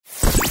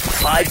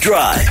5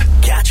 Drive.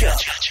 Catch up.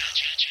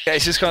 Okay,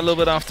 it's just got a little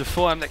bit after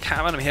 4. I'm Nick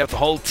Hammond. I'm here with the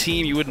whole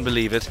team. You wouldn't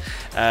believe it.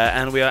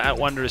 And we are at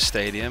Wanderers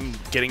Stadium,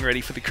 getting ready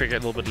for the cricket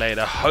a little bit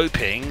later,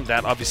 hoping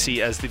that,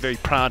 obviously, as the very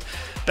proud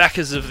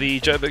backers of the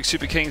Joburg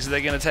Super Kings,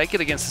 they're going to take it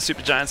against the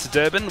Super Giants of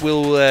Durban.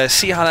 We'll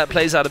see how that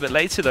plays out a bit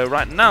later, though.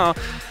 Right now,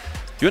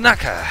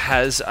 Yonaka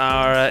has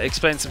our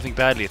explained something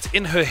badly. It's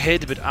in her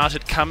head, but out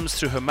it comes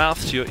through her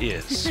mouth to your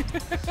ears.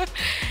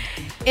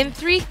 In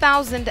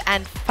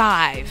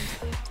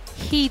 3005,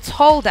 he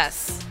told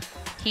us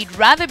he'd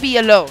rather be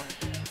alone.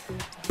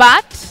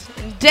 But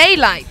in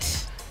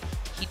daylight,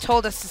 he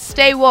told us to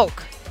stay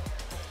woke.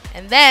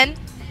 And then,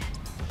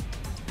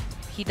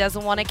 he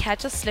doesn't want to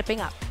catch us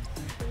slipping up.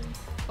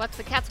 What's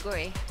the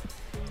category?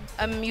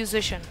 A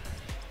musician.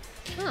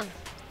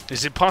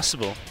 Is it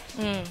possible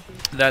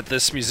that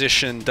this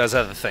musician does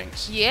other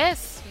things?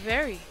 Yes,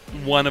 very.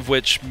 One of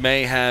which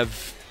may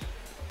have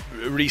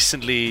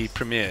recently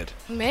premiered.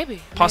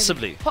 Maybe.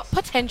 Possibly.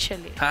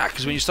 Potentially.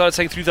 Because when you started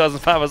saying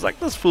 3005, I was like,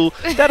 this fool,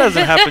 that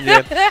hasn't happened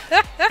yet.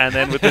 And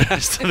then with the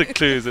rest of the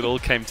clues, it all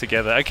came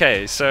together.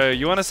 Okay, so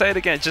you want to say it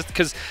again? Just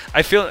because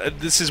I feel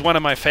this is one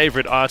of my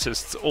favorite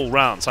artists all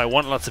round, so I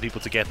want lots of people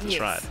to get this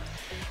right.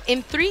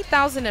 In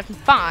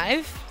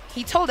 3005,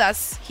 he told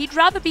us he'd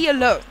rather be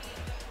alone.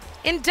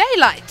 In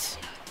daylight,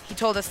 he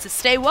told us to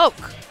stay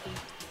woke.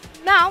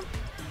 Now,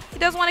 he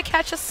doesn't want to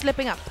catch us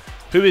slipping up.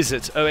 Who is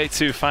it?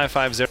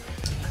 082-550.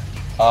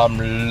 I'm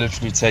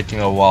literally taking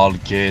a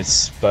wild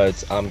guess,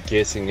 but I'm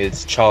guessing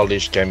it's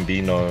Childish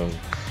Gambino,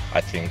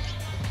 I think.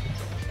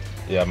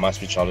 Yeah, it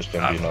must be Childish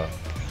Gambino.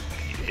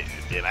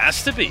 It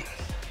has to be.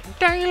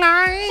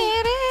 Daylight.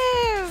 It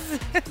is.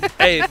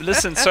 Hey,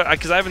 listen, so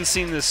because I haven't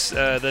seen this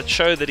that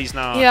show that he's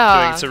now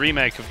doing. It's a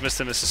remake of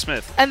Mr. and Mrs.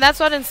 Smith. And that's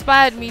what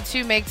inspired me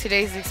to make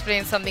today's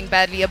Explain Something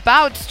Badly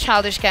about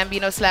Childish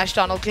Gambino /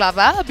 Donald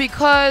Glover,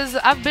 because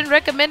I've been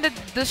recommended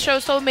this show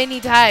so many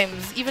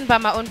times, even by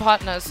my own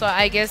partner, so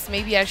I guess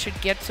maybe I should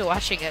get to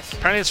watching it.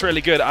 Apparently it's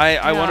really good.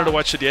 I wanted to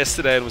watch it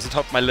yesterday. It was the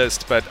top of my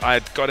list, but I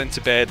got into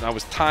bed and I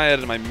was tired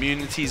and my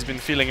immunity's been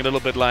feeling a little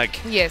bit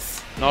like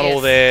not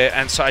all there,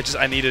 and so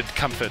I needed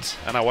comfort,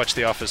 and I watched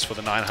The Office for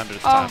the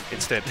 900th time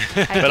instead.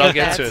 But I'll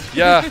get to it.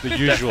 Yeah, the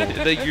usual.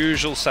 The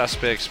usual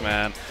suspects,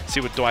 man. See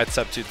what Dwight's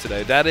up to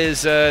today.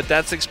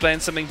 That's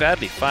Explained Something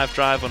Badly. 5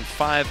 Drive on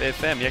 5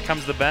 FM. Here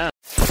comes the band.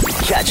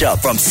 Catch up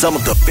from some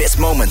of the best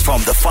moments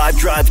from the 5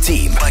 Drive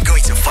team by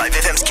going to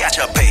 5FM's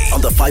catch-up page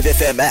on the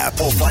 5FM app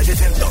or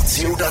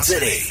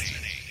 5FM.co.za.